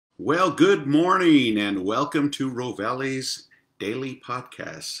Well, good morning and welcome to Rovali's daily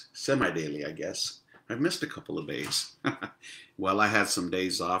podcast. Semi-daily, I guess. I've missed a couple of days. Well, I had some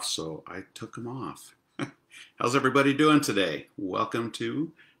days off, so I took them off. How's everybody doing today? Welcome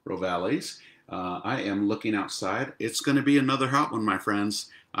to Rovali's. I am looking outside. It's going to be another hot one, my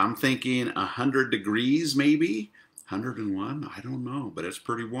friends. I'm thinking 100 degrees maybe. 101? I don't know, but it's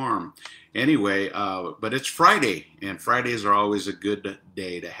pretty warm. Anyway, but it's Friday, and Fridays are always a good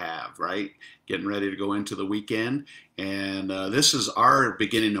day to have, right? Getting ready to go into the weekend, and this is our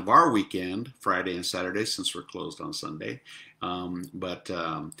beginning of our weekend, Friday and Saturday, since we're closed on Sunday.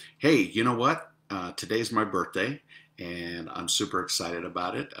 Hey, you know what? Today's my birthday, and I'm super excited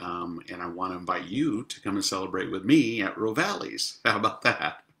about it, and I want to invite you to come and celebrate with me at Rovali's. How about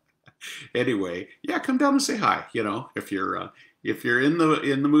that? Anyway, yeah, come down and say hi. You know, if you're in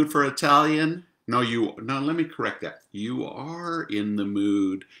the mood for Italian, no, let me correct that. You are in the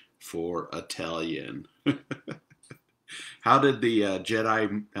mood for Italian. How did the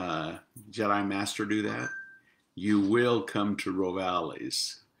Jedi Master do that? You will come to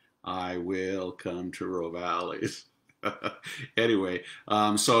Rovali's. I will come to Rovali's. Anyway,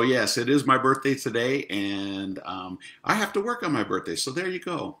 so yes, it is my birthday today, and I have to work on my birthday, so there you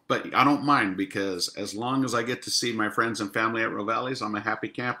go. But I don't mind, because as long as I get to see my friends and family at Rovali's, I'm a happy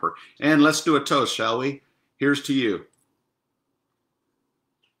camper. And let's do a toast, shall we? Here's to you.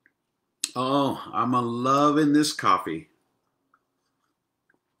 Oh, I'm loving this coffee.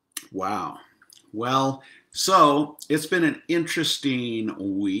 Wow. Well, so it's been an interesting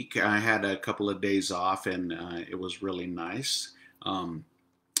week. I had a couple of days off, and it was really nice.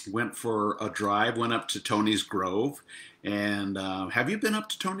 Went for a drive, went up to Tony's Grove. And have you been up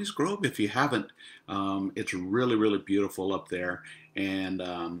to Tony's Grove? If you haven't, it's really, really beautiful up there.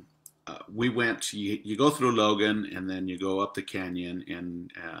 And we went, you go through Logan, and then you go up the canyon, and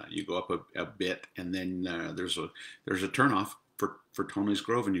you go up a bit, and then there's a turnoff for Tony's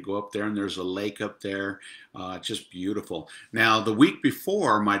Grove, and you go up there, and there's a lake up there, just beautiful. Now, the week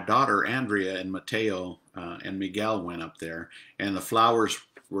before, my daughter Andrea and Mateo and Miguel went up there, and the flowers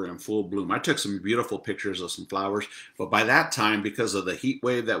were in full bloom. I took some beautiful pictures of some flowers, but by that time, because of the heat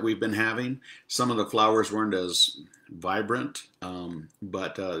wave that we've been having, some of the flowers weren't as vibrant,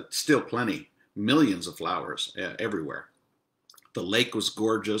 but still plenty, millions of flowers everywhere. The lake was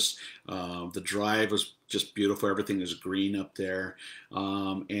gorgeous. The drive was just beautiful. Everything is green up there,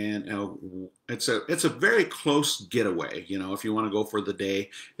 and it's a very close getaway. You know, if you want to go for the day,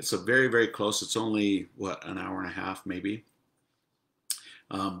 it's a very, very close. It's only what, an hour and a half maybe.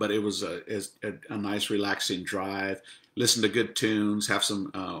 But it was a nice, relaxing drive. Listen to good tunes, have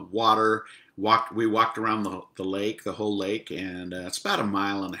some water. We walked around the lake, the whole lake, and it's about 1.5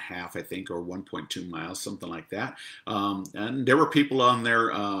 miles, I think, or 1.2 miles, something like that. And there were people on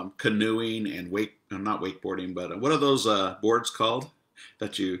there canoeing and not wakeboarding, but what are those boards called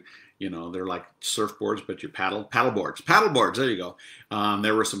that you know, they're like surfboards, but you paddleboards. There you go.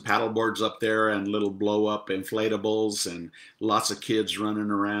 There were some paddleboards up there, and little blow-up inflatables, and lots of kids running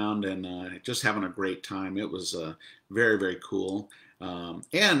around, and just having a great time. It was very, very cool.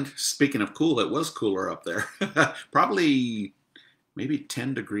 And speaking of cool, it was cooler up there. Probably maybe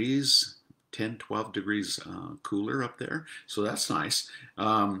 10 degrees, 10, 12 degrees cooler up there. So that's nice.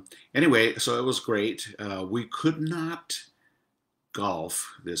 Anyway, so it was great. We could not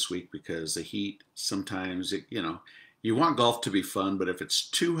golf this week because the heat, sometimes you want golf to be fun, but if it's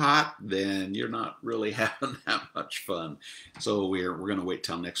too hot, then you're not really having that much fun. So we're going to wait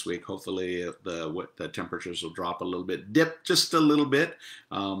till next week. Hopefully the temperatures will drop a little bit, dip just a little bit.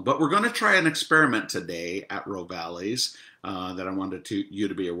 But we're going to try an experiment today at Rovali's that I wanted you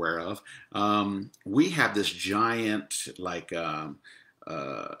to be aware of. We have this giant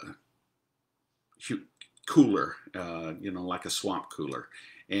cooler, like a swamp cooler,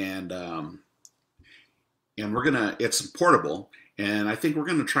 and it's portable, and I think we're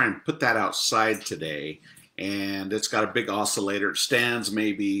gonna try and put that outside today. And it's got a big oscillator. It stands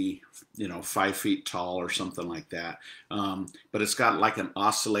maybe 5 feet tall or something like that, but it's got like an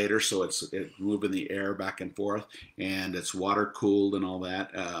oscillator, so it's moving the air back and forth, and it's water cooled and all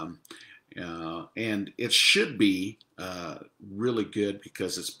that. And it should be really good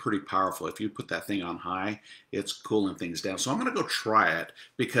because it's pretty powerful. If you put that thing on high, it's cooling things down. So I'm going to go try it,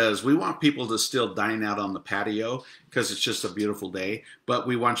 because we want people to still dine out on the patio because it's just a beautiful day, but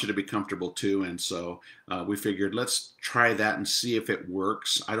we want you to be comfortable too. And so we figured, let's try that and see if it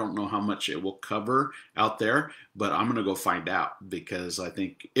works. I don't know how much it will cover out there, but I'm going to go find out, because I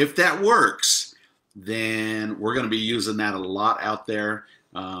think if that works, then we're going to be using that a lot out there.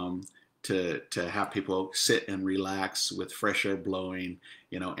 to have people sit and relax with fresh air blowing,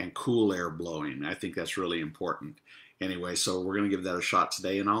 and cool air blowing. I think that's really important. Anyway, so we're going to give that a shot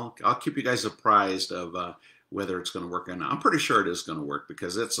today, and I'll keep you guys apprised of whether it's going to work or not. I'm pretty sure it is going to work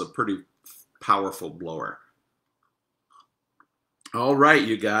because it's a pretty powerful blower. All right,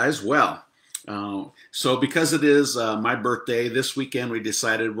 you guys. Well, so because it is my birthday this weekend, we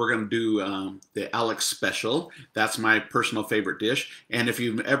decided we're going to do the Alex special. That's my personal favorite dish. And if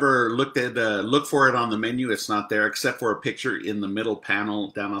you've ever look for it on the menu, it's not there except for a picture in the middle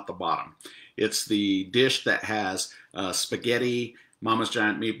panel down at the bottom. It's the dish that has spaghetti, Mama's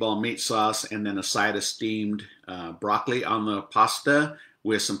Giant meatball, meat sauce, and then a side of steamed broccoli on the pasta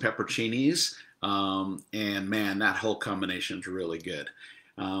with some pepperoncinis. And man, that whole combination is really good.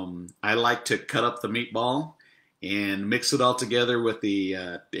 I like to cut up the meatball and mix it all together with the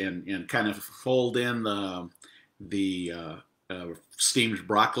and kind of fold in the steamed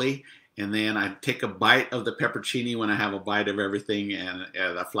broccoli, and then I take a bite of the pepperoncini when I have a bite of everything, and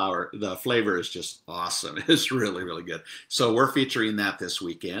the flavor is just awesome. It's really, really good. So we're featuring that this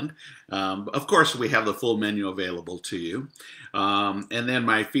weekend. Of course, we have the full menu available to you. And then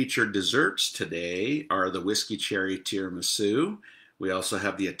my featured desserts today are the whiskey cherry tiramisu. We also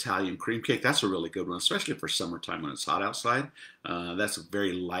have the Italian cream cake. That's a really good one, especially for summertime when it's hot outside. That's a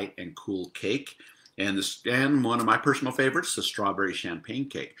very light and cool cake. And one of my personal favorites, the strawberry champagne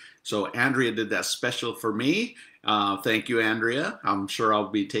cake. So Andrea did that special for me. Thank you, Andrea. I'm sure I'll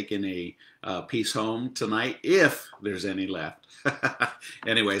be taking a piece home tonight if there's any left.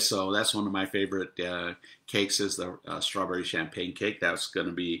 Anyway, so that's one of my favorite cakes is the strawberry champagne cake. That's going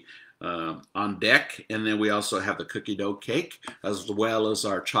to be on deck. And then we also have the cookie dough cake, as well as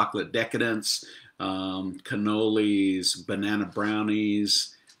our chocolate decadence, cannolis, banana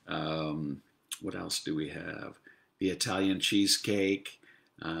brownies. What else do we have? The Italian cheesecake.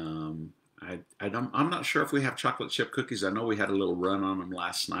 I'm not sure if we have chocolate chip cookies. I know we had a little run on them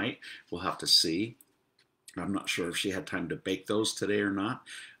last night. We'll have to see. I'm not sure if she had time to bake those today or not.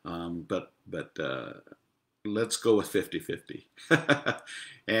 But let's go with 50-50.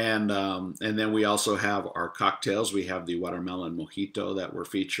 And then we also have our cocktails. We have the Watermelon Mojito that we're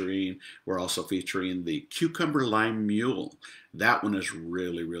featuring. We're also featuring the Cucumber Lime Mule. That one is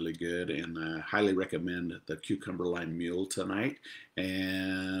really, really good, and I highly recommend the Cucumber Lime Mule tonight.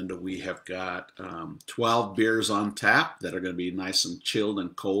 And we have got 12 beers on tap that are going to be nice and chilled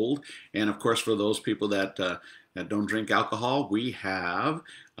and cold. And of course, for those people that don't drink alcohol, we have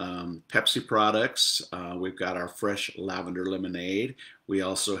Pepsi products. We've got our fresh lavender lemonade. We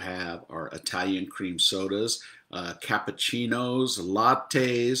also have our Italian cream sodas, cappuccinos,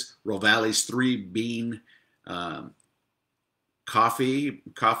 lattes, Rovali's 3-bean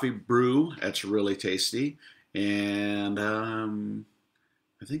coffee brew. That's really tasty. And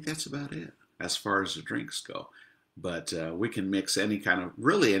I think that's about it as far as the drinks go. But we can mix any kind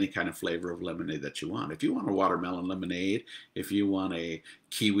of flavor of lemonade that you want. If you want a watermelon lemonade, if you want a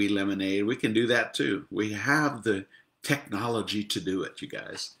kiwi lemonade, we can do that too. We have the technology to do it, you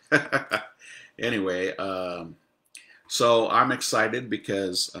guys. Anyway, so I'm excited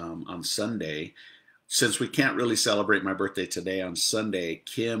because on Sunday, since we can't really celebrate my birthday today, on Sunday,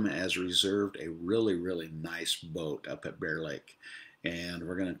 Kim has reserved a really, really nice boat up at Bear Lake. And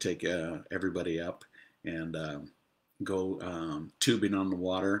we're going to take everybody up and go tubing on the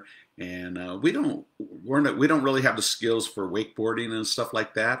water. And we don't really have the skills for wakeboarding and stuff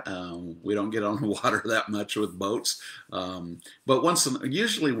like that. We don't get on the water that much with boats. But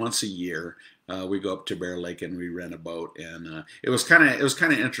usually once a year, we go up to Bear Lake and we rent a boat. And it was kind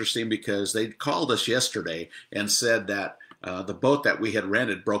of interesting because they called us yesterday and said that the boat that we had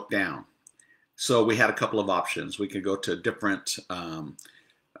rented broke down. So we had a couple of options. We could go to different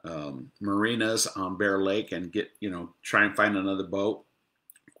marinas on Bear Lake and try and find another boat,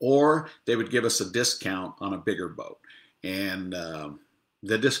 or they would give us a discount on a bigger boat. And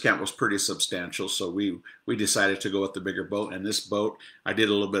the discount was pretty substantial, so we decided to go with the bigger boat. And this boat, I did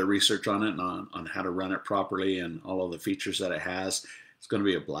a little bit of research on it and on how to run it properly and all of the features that it has. It's going to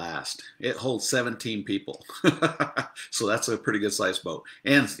be a blast. It holds 17 people, so that's a pretty good sized boat,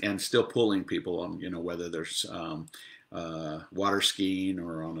 and still pulling people on, whether there's water skiing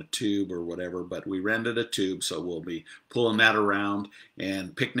or on a tube or whatever. But we rented a tube, so we'll be pulling that around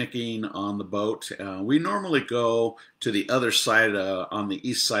and picnicking on the boat. We normally go to the other side, on the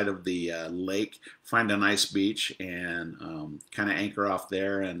east side of the lake, find a nice beach and kind of anchor off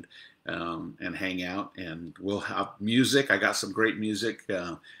there and hang out. And we'll have music. I got some great music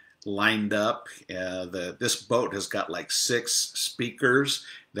lined up. This boat has got like 6 speakers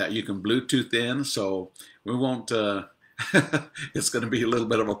that you can Bluetooth in, so we won't It's going to be a little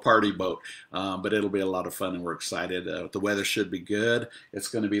bit of a party boat, but it'll be a lot of fun, and we're excited. The weather should be good. It's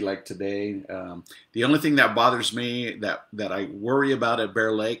going to be like today. The only thing that bothers me, that I worry about at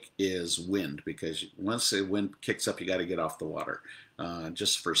Bear Lake, is wind, because once the wind kicks up, you got to get off the water,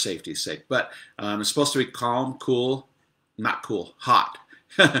 just for safety's sake. But it's supposed to be calm, cool, not cool, hot,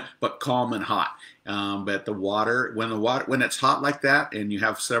 but calm and hot. But the water, when it's hot like that, and you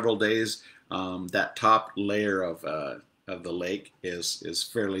have several days, that top layer of the lake is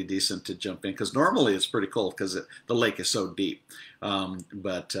fairly decent to jump in, because normally it's pretty cold because the lake is so deep.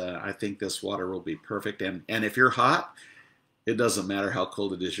 But I think this water will be perfect. And if you're hot, it doesn't matter how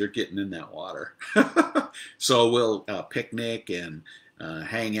cold it is, you're getting in that water. So we'll picnic and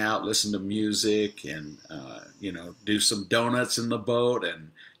hang out, listen to music, and do some donuts in the boat,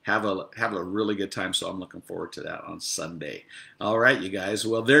 and have a really good time. So I'm looking forward to that on Sunday. All right, you guys.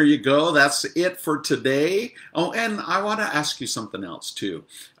 Well, there you go. That's it for today. Oh, and I want to ask you something else too.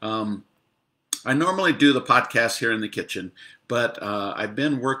 I normally do the podcast here in the kitchen, but I've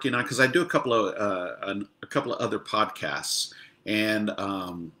been working on, because I do a couple of other podcasts, and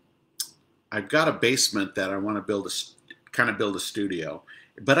I've got a basement that I want to build a studio.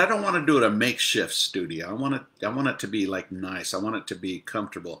 But I don't want to do it a makeshift studio. I want it to be like nice. I want it to be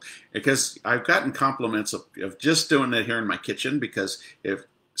comfortable, because I've gotten compliments of just doing it here in my kitchen, because it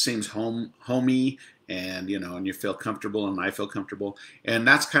seems homey, and and you feel comfortable, and I feel comfortable, and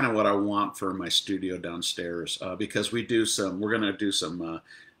that's kind of what I want for my studio downstairs, because we're going to do some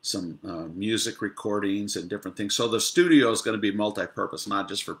music recordings and different things. So the studio is going to be multi-purpose, not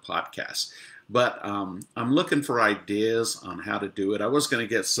just for podcasts. But I'm looking for ideas on how to do it. I was going to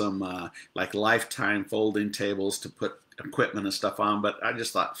get some like lifetime folding tables to put equipment and stuff on, but I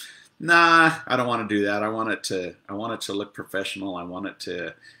just thought, nah, I don't want to do that. I want it to look professional. I want it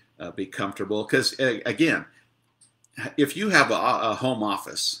to be comfortable. Because again, if you have a home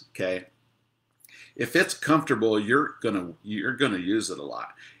office, okay, if it's comfortable, you're gonna use it a lot.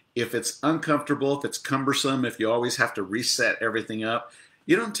 If it's uncomfortable, if it's cumbersome, if you always have to reset everything up,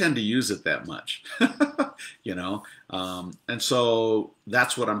 you don't tend to use it that much, and so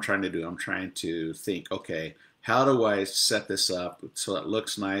that's what I'm trying to do. I'm trying to think, okay, how do I set this up so it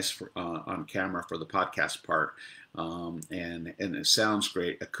looks nice on camera for the podcast part, and it sounds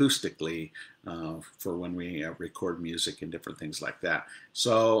great acoustically for when we record music and different things like that.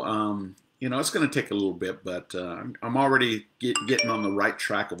 So it's going to take a little bit, but I'm already getting on the right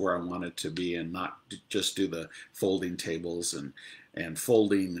track of where I want it to be, and not just do the folding tables and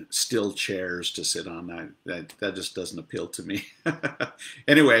folding steel chairs to sit on. That just doesn't appeal to me.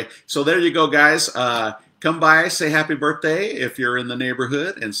 Anyway, so there you go, guys. Come by, say happy birthday if you're in the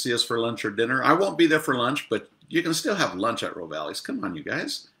neighborhood, and see us for lunch or dinner. I won't be there for lunch, but you can still have lunch at Rovali's. Come on, you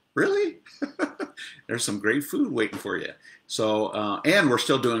guys. Really? There's some great food waiting for you. So, and we're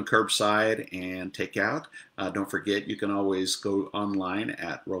still doing curbside and takeout. Don't forget, you can always go online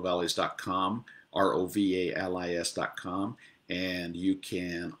at rovalis.com, ROVALIS.com. And you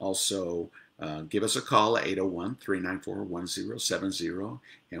can also give us a call at 801-394-1070,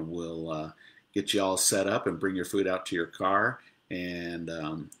 and we'll get you all set up and bring your food out to your car, and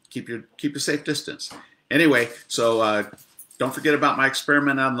keep a safe distance. Anyway, so don't forget about my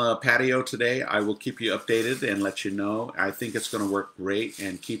experiment on the patio today. I will keep you updated and let you know. I think it's going to work great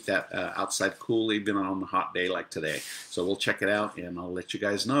and keep that outside cool even on a hot day like today. So we'll check it out, and I'll let you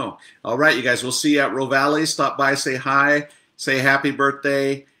guys know. All right, you guys, we'll see you at Rovali. Stop by, say hi. Say happy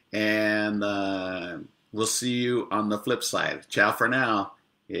birthday, and we'll see you on the flip side. Ciao for now.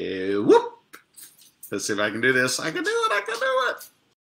 Whoop! Let's see if I can do this. I can do it. I can do it.